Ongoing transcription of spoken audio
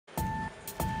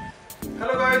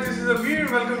Hello guys, this is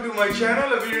Abir. Welcome to my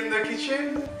channel, Abir in the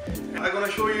Kitchen. I'm gonna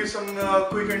show you some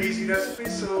quick and easy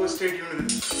recipes, so stay tuned with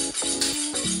me.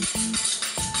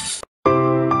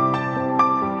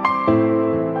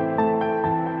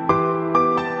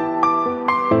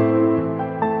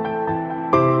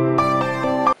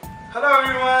 Hello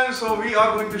everyone, so we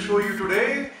are going to show you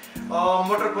today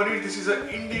matar paneer. This is an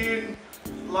Indian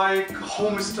like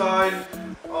home style,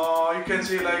 you can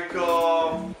say like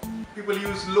people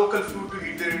use local food to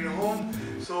eat there in home.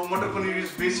 So matar paneer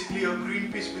is basically a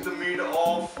green peas with made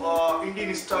of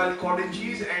Indian style cottage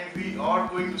cheese, and we are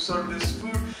going to serve this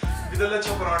food with a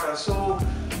lachha parantha. So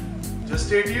just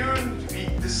stay tuned.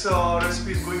 This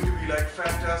recipe is going to be like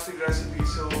fantastic recipe.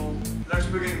 So let's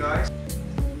begin, guys.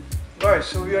 Guys,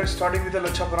 so we are starting with the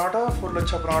lachha parantha. For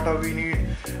lachha parantha we need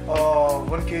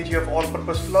 1 kg of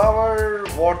all-purpose flour,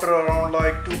 water around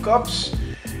like 2 cups,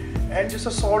 and just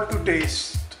a salt to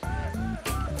taste.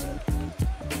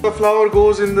 The flour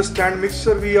goes in the stand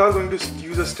mixer. We are going to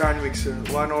use a stand mixer.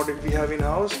 Why not? If we have in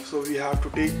house, so we have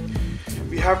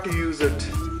to use it.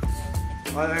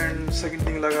 And second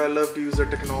thing, like I love to use the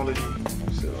technology.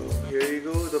 So here you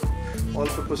go. The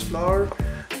all-purpose flour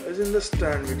is in the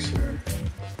stand mixer.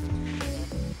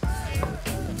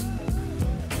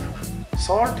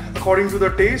 Salt according to the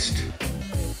taste.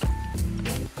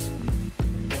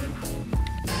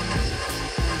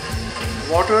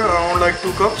 Water around like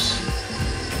 2 cups.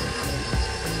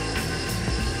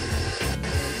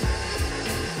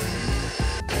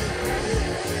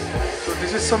 So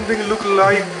this is something look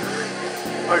like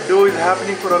a dough is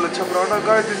happening for a lachha parantha.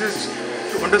 Guys, this is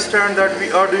to understand that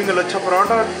we are doing a lachha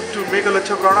parantha. To make a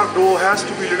lachha parantha, dough has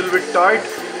to be a little bit tight.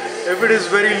 If it is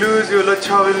very loose, your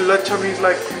lachha means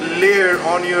like layer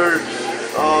on your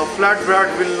flat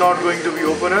bread will not going to be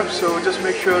open up. So just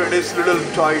make sure it is little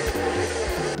tight.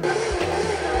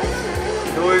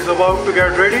 Dough is about to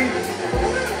get ready.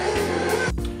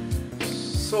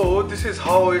 So this is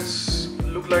how it's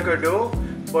look like a dough,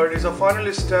 but it's a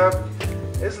final step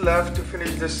is left to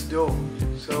finish this dough.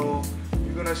 So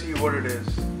you're gonna see what it is.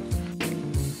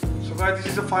 So guys, this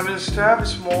is the final step.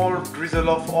 Small drizzle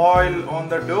of oil on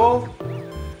the dough,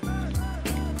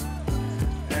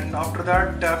 and after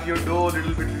that tap your dough a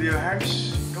little bit with your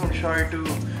hands. Don't shy to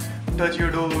touch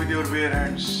your dough with your bare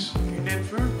hands. Indian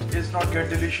food is not get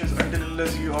delicious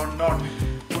unless you are not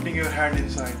putting your hand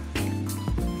inside.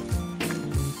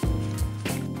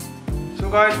 So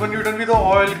guys, when you're done with the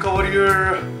oil, cover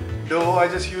your dough. I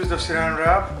just used the saran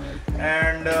wrap,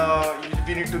 and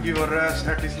we need to give a rest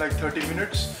at least like 30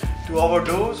 minutes to our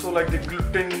dough. So like the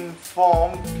gluten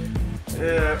form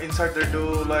inside the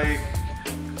dough like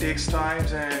takes time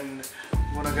and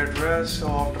wanna get rest. So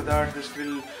after that this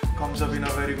will comes up in a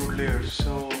very good layer.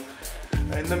 So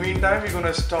in the meantime we're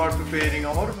gonna start preparing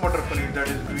our matar paneer, that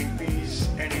is green peas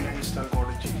and Indian style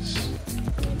cottage cheese.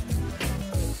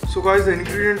 So guys, the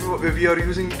ingredients we are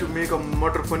using to make a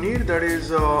matar paneer, that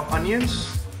is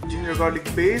onions, ginger garlic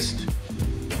paste,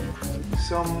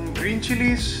 some green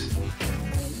chilies,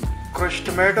 crushed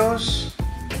tomatoes,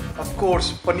 of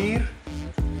course paneer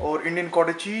or Indian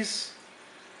cottage cheese,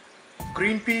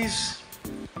 green peas,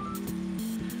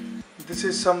 this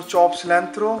is some chopped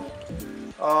cilantro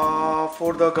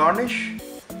for the garnish,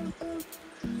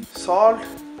 salt,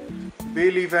 bay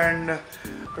leaf and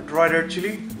dry red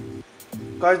chili.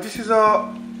 Guys, this is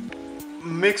a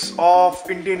mix of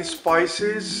Indian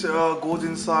spices, goes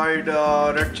inside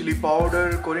red chili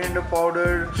powder, coriander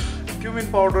powder, cumin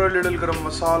powder, little garam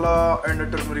masala and a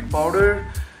turmeric powder.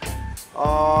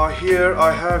 Here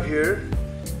I have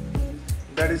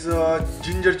that is a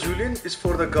ginger julienne, is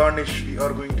for the garnish. We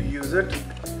are going to use it.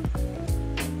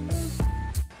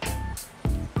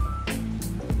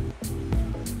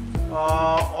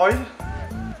 Oil.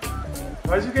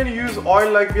 Guys, you can use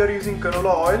oil like we are using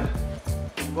canola oil,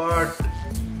 but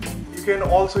you can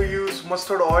also use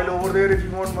mustard oil over there if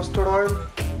you want mustard oil,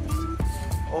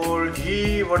 or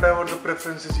ghee, whatever the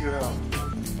preferences you have.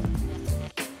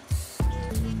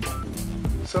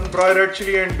 Some dry red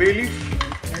chili and bay leaf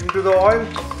into the oil.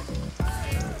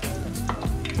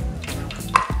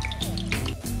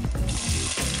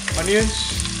 Onions.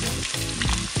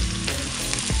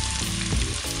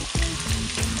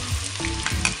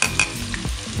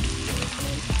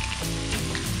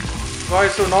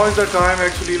 Guys, so now is the time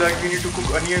actually, like we need to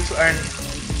cook onions, and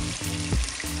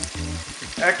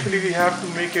actually we have to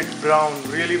make it brown,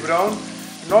 really brown,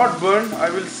 not burnt. I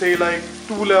will say like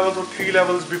 2 levels or 3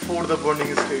 levels before the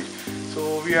burning stage.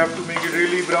 So we have to make it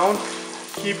really brown.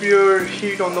 Keep your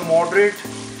heat on the moderate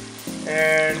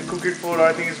and cook it for,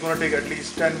 I think it's gonna take at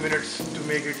least 10 minutes to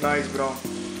make it nice brown.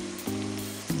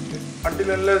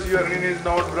 until unless your onion is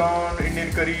not brown,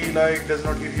 Indian curry like does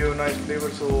not give you a nice flavor,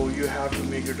 so you have to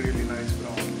make it really nice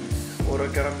brown or a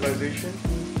caramelization.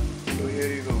 So here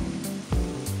you go.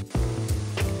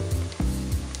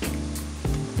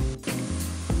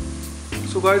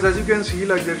 So guys, as you can see,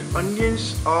 like the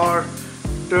onions are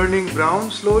turning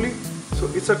brown slowly, so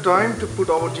it's a time to put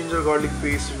our ginger garlic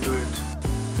paste into it.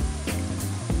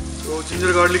 So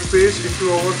ginger garlic paste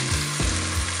into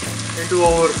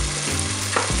our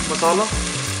masala.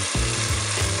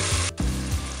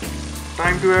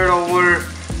 Time to add our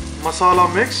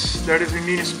masala mix, that is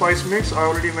Indian spice mix. I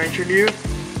already mentioned you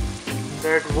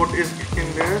that what is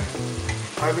in there.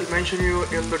 I will mention you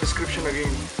in the description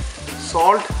again.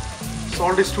 Salt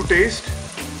is to taste.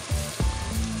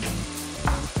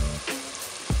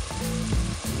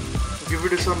 Give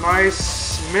it a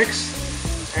nice mix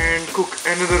and cook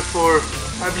another for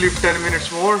I believe 10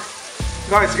 minutes more.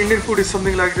 Guys, Indian food is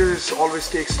something like this, it always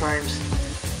takes times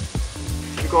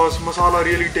because masala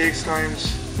really takes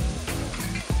times.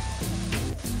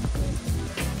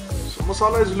 So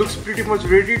masala looks pretty much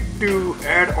ready to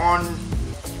add on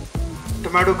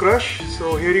tomato crush.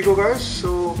 So here you go guys,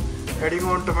 so adding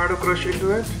on tomato crush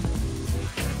into it.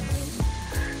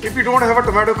 If you don't have a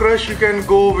tomato crush, you can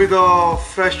go with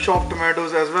fresh chopped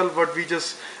tomatoes as well, but we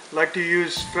just like to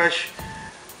use fresh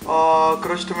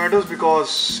crushed tomatoes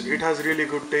because it has really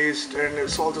good taste and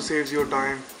it also saves your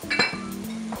time.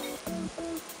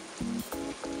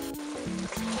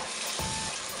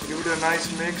 Give it a nice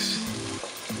mix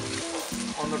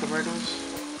on the tomatoes.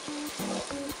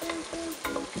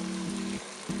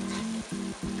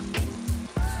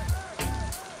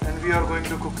 And we are going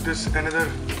to cook this another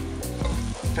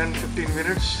 10-15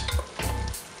 minutes.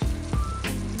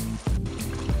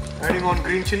 Adding on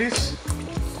green chilies.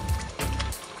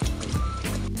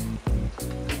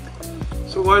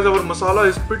 So guys, our masala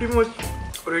is pretty much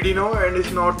ready now, and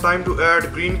it's now time to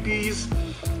add green peas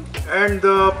and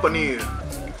the paneer.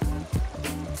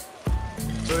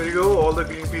 So here you go, all the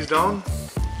green peas down.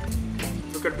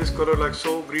 Look at this color, like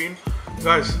so green.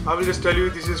 Guys, I will just tell you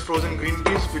this is frozen green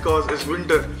peas because it's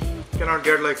winter. Cannot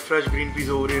get like fresh green peas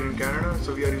over here in Canada,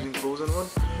 so we are using frozen one.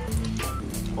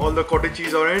 All the cottage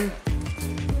cheese are in,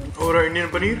 or Indian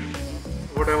paneer,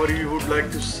 whatever you would like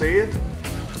to say it.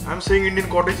 I'm saying Indian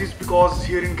cottage cheese because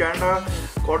here in Canada,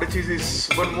 cottage cheese is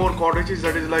one more cottage cheese,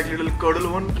 that is like little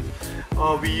curdle one.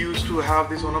 We used to have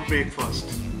this on a breakfast.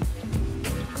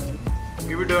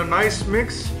 Give it a nice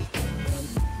mix.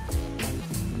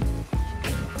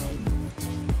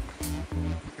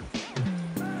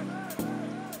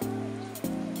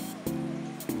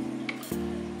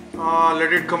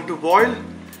 Let it come to boil.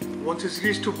 Once it's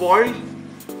reached to boil,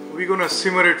 we're gonna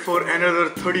simmer it for another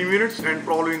 30 minutes, and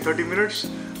probably in 30 minutes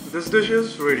this dish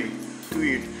is ready to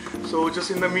eat. So just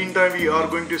in the meantime, we are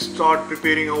going to start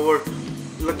preparing our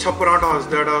lachha paranthas,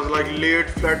 that are like layered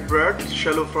flat bread,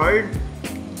 shallow fried.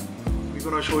 We're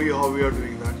gonna show you how we are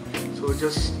doing that. So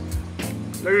just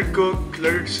let it cook,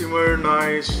 let it simmer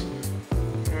nice,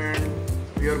 and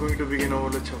we are going to begin our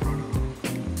lachha parantha.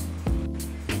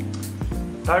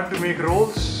 Time to make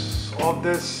rolls of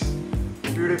this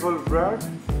beautiful bread.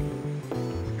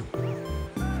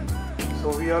 So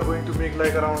we are going to make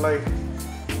like around like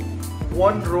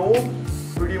one roll,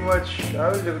 pretty much. I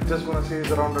was just gonna say it's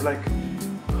around like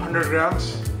 100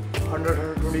 grams,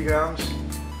 120 grams.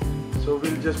 So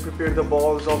we'll just prepare the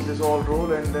balls of this all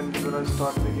roll, and then we're gonna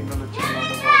start making the lachha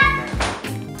parantha.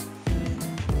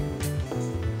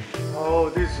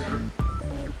 Oh, these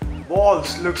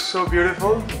balls look so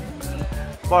beautiful,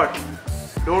 but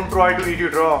don't try to eat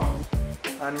it raw.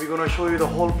 And we're gonna show you the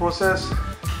whole process,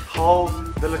 how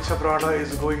the lachha parantha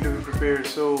is going to be prepared.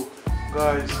 So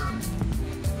guys,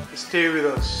 stay with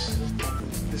us.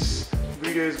 This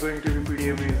video is going to be pretty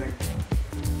amazing.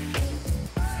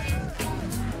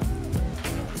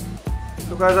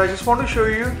 So guys, I just want to show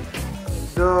you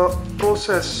the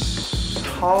process,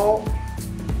 how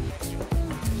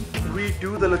we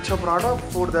do the lachha parantha.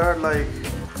 For that, like,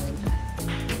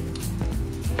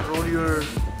 roll your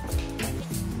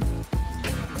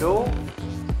dough,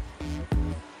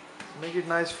 make it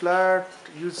nice flat.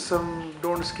 Use some,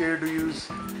 don't scare to use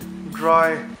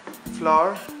dry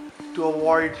flour to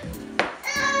avoid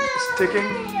sticking.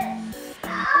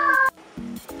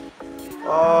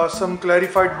 Some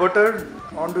clarified butter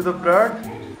onto the bread,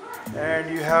 and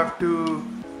you have to,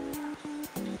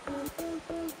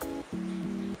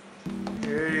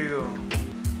 here you go,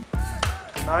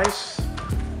 nice.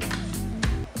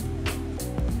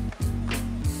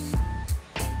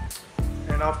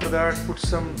 And after that, put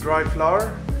some dry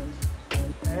flour,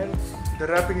 and the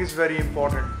wrapping is very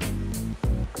important.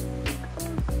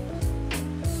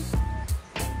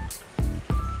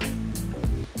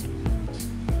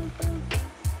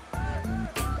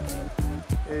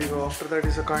 There you go. After that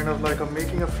is a kind of like a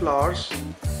making of flowers,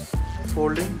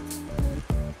 folding.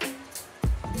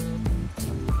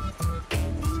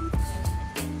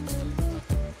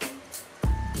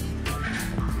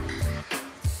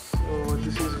 So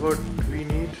this is what we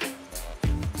need.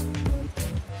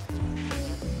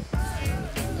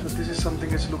 So this is something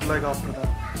it's look like after that.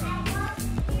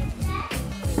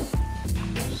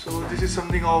 So this is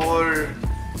something our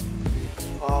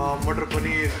matar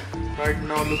paneer right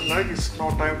now look like. It's now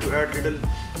time to add little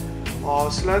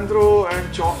cilantro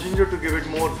and chopped ginger to give it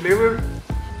more flavor.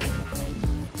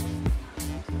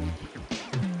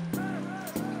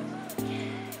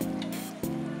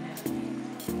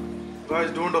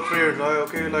 Guys, don't afraid,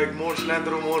 okay? Like more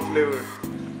cilantro, more flavor,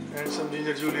 and some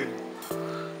ginger julienne.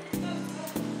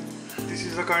 This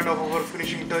is a kind of our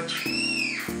finishing touch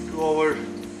to our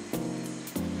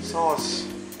sauce.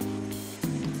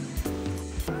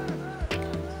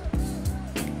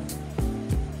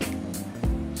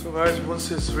 So guys,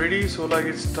 once it's ready, so like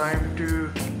it's time to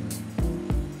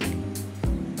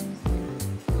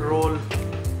roll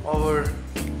our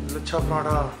lachha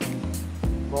parantha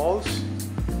balls.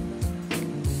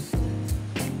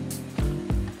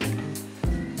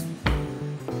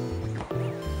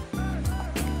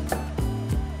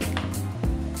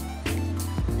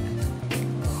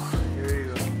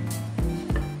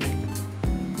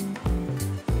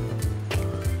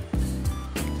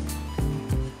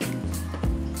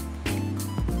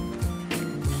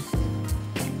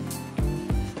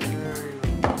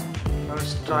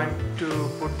 Time to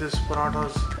put this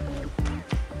paranthas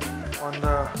on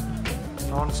the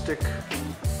non-stick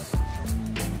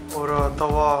or a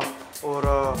tawa or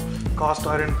a cast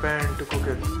iron pan to cook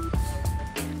it.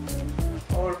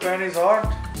 Our pan is hot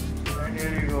and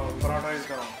here you go, parantha is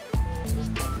down.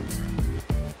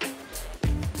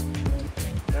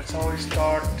 That's how we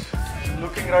start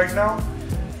looking right now,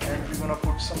 and we're gonna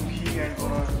put some ghee and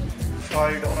gonna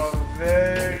fry it on a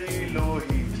very low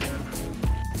heat.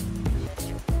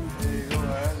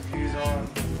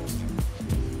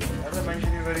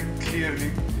 Very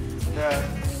clearly that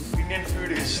Indian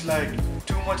food is like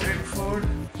too much rich food,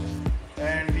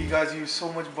 and we guys use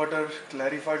so much butter,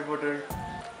 clarified butter,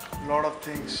 lot of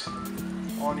things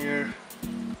on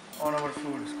our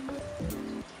food.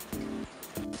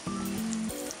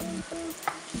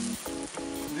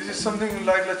 This is something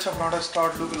like lachha parantha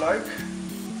start look like.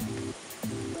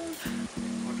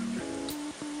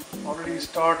 Already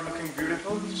start looking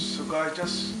beautiful. So guys,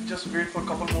 just wait for a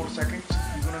couple more seconds.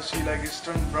 You're gonna see like it's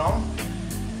turned brown,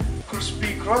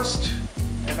 crispy crust,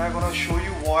 and I'm gonna show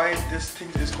you why this thing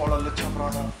is called a lachha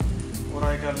parantha, or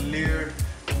like a layered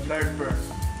flatbread.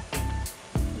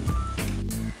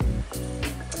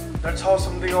 That's how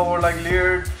something over like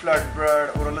layered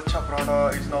flatbread or a lachha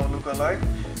parantha is now look alike.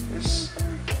 It's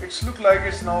look like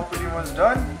it's now pretty much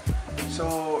done.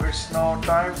 So it's now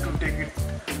time to take it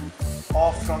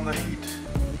off from the heat.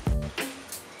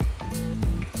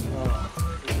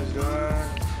 This is done.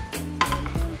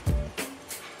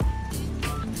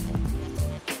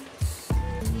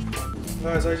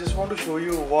 Guys, I just want to show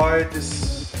you why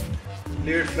this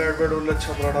layered flatbread or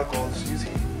lachha parantha calls. You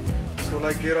see, so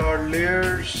like there are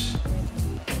layers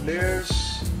in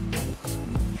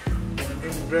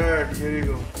bread. Here you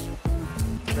go.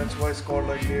 That's why it's called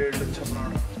like layered lachha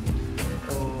parantha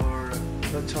or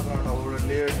lachha parantha or a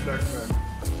layered flatbread.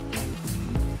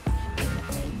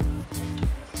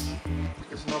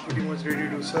 It's now pretty much ready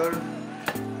to serve.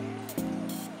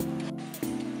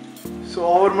 So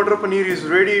our matar paneer is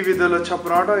ready with the lachha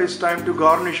parantha. It's time to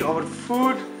garnish our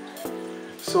food.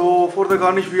 So for the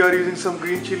garnish we are using some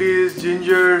green chilies,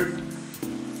 ginger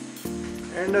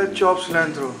and a chopped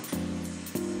cilantro.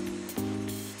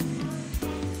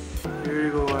 Here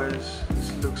you go guys,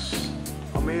 this looks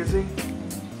amazing.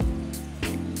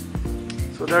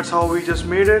 So that's how we just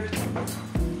made it.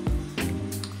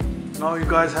 Now you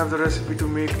guys have the recipe to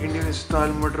make Indian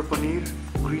style matar paneer,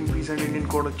 green peas and Indian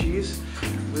cottage cheese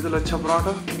with a lachha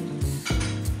parantha.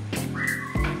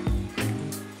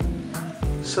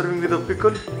 Serving with a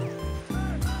pickle.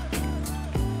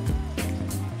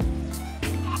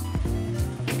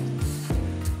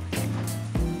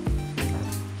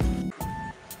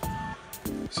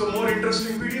 So more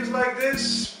interesting videos like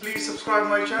this, please subscribe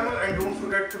my channel and don't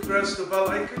forget to press the bell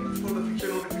icon for the future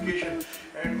notification,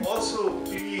 and also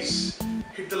please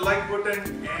hit the like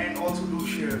button and also do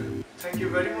share. Thank you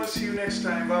very much. See you next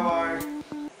time. Bye bye.